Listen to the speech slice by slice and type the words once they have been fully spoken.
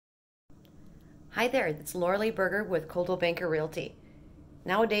Hi there, it's Laura Berger with Coldwell Banker Realty.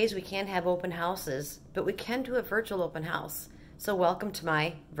 Nowadays we can't have open houses, but we can do a virtual open house. So welcome to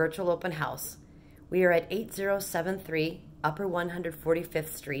my virtual open house. We are at 8073 Upper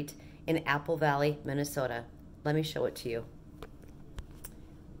 145th Street in Apple Valley, Minnesota. Let me show it to you.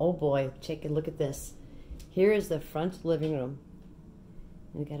 Oh boy, take a look at this. Here is the front living room.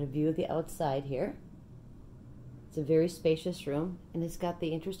 We've got a view of the outside here. It's a very spacious room, and it's got the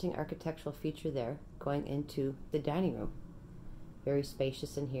interesting architectural feature there going into the dining room. Very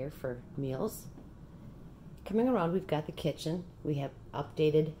spacious in here for meals. Coming around, we've got the kitchen. We have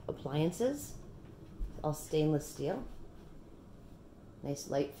updated appliances, all stainless steel. Nice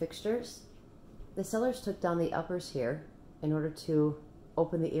light fixtures. The sellers took down the uppers here in order to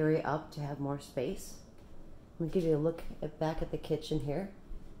open the area up to have more space. I'm going to give you a look back at the kitchen here.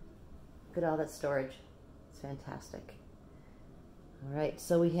 Look at all that storage. It's fantastic. All right,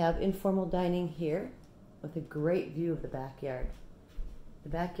 so we have informal dining here with a great view of the backyard. The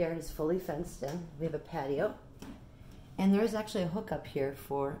backyard is fully fenced in. We have a patio, and there's actually a hookup here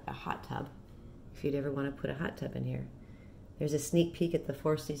for a hot tub if you'd ever want to put a hot tub in here. There's a sneak peek at the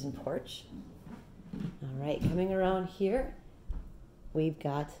four-season porch. All right, coming around here, we've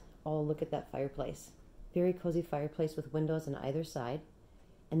got, oh, look at that fireplace. Very cozy fireplace with windows on either side,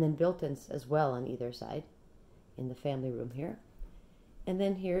 and then built-ins as well on either side in the family room here. And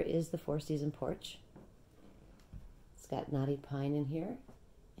then here is the four-season porch. It's got knotted pine in here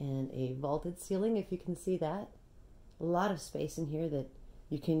and a vaulted ceiling, if you can see that. A lot of space in here that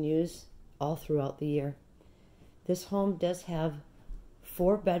you can use all throughout the year. This home does have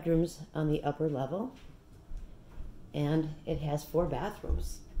 4 bedrooms on the upper level, and it has 4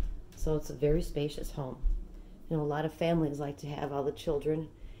 bathrooms. So it's a very spacious home. You know, a lot of families like to have all the children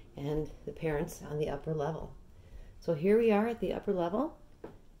and the parents on the upper level. So here we are at the upper level,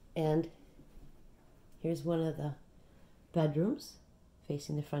 and here's one of the bedrooms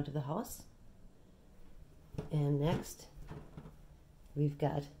facing the front of the house. And next, we've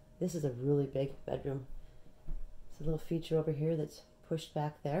got, this is a really big bedroom. It's a little feature over here that's pushed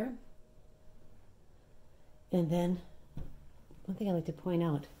back there. And then, one thing I like to point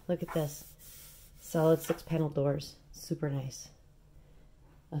out, look at this. Solid 6-panel doors, super nice.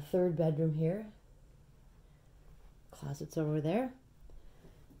 A 3rd bedroom here. Closets over there.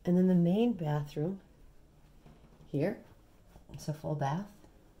 And then the main bathroom here. It's a full bath.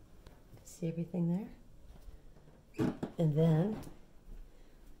 See everything there? And then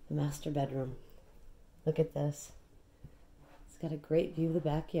the master bedroom. Look at this. It's got a great view of the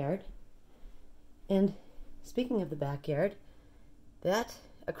backyard. And speaking of the backyard, that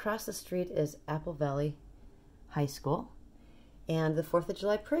across the street is Apple Valley High School. And the 4th of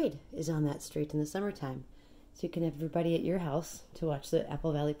July parade is on that street in the summertime. So you can have everybody at your house to watch the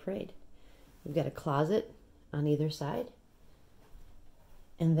Apple Valley parade. We've got a closet on either side.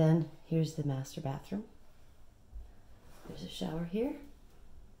 And then here's the master bathroom. There's a shower here.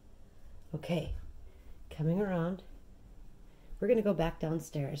 Okay, coming around, we're going to go back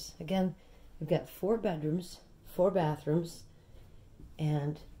downstairs. Again, we've got 4 bedrooms, 4 bathrooms,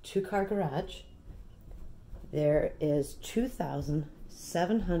 and 2-car garage. There is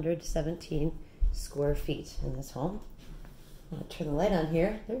 2,717 square feet in this home. I'm going to turn the light on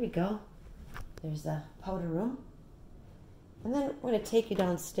here. There we go. There's the powder room. And then we're going to take you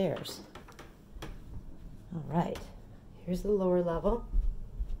downstairs. All right. Here's the lower level.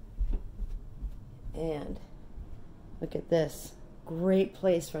 And look at this. Great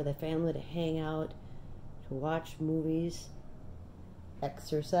place for the family to hang out, to watch movies,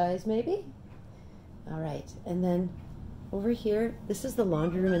 exercise maybe. All right. And then over here, this is the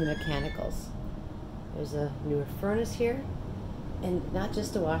laundry room and the mechanicals. There's a newer furnace here, and not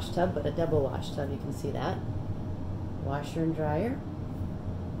just a wash tub, but a double wash tub. You can see that. Washer and dryer.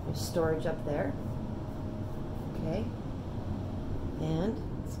 There's storage up there. Okay. And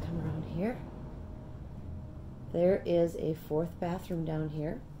let's come around here. There is a 4th bathroom down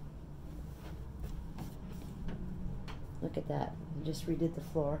here. Look at that. I just redid the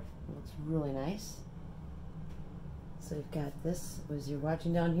floor. It looks really nice. So you've got this, as you're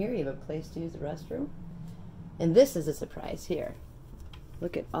watching down here, you have a place to use the restroom. And this is a surprise here.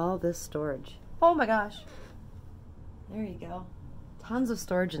 Look at all this storage. Oh my gosh. There you go. Tons of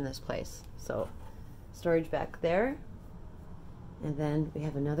storage in this place. So, storage back there. And then we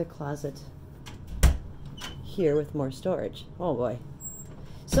have another closet here with more storage. Oh boy.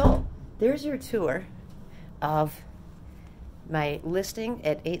 So, there's your tour of my listing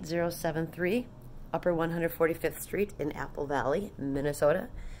at 8073 Upper 145th Street in Apple Valley, Minnesota.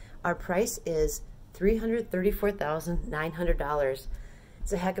 Our price is $334,900.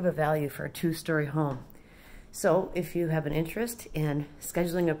 It's a heck of a value for a 2-story home. So if you have an interest in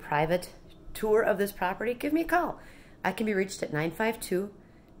scheduling a private tour of this property, give me a call. I can be reached at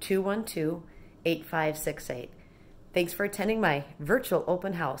 952-212-8568. Thanks for attending my virtual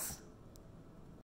open house.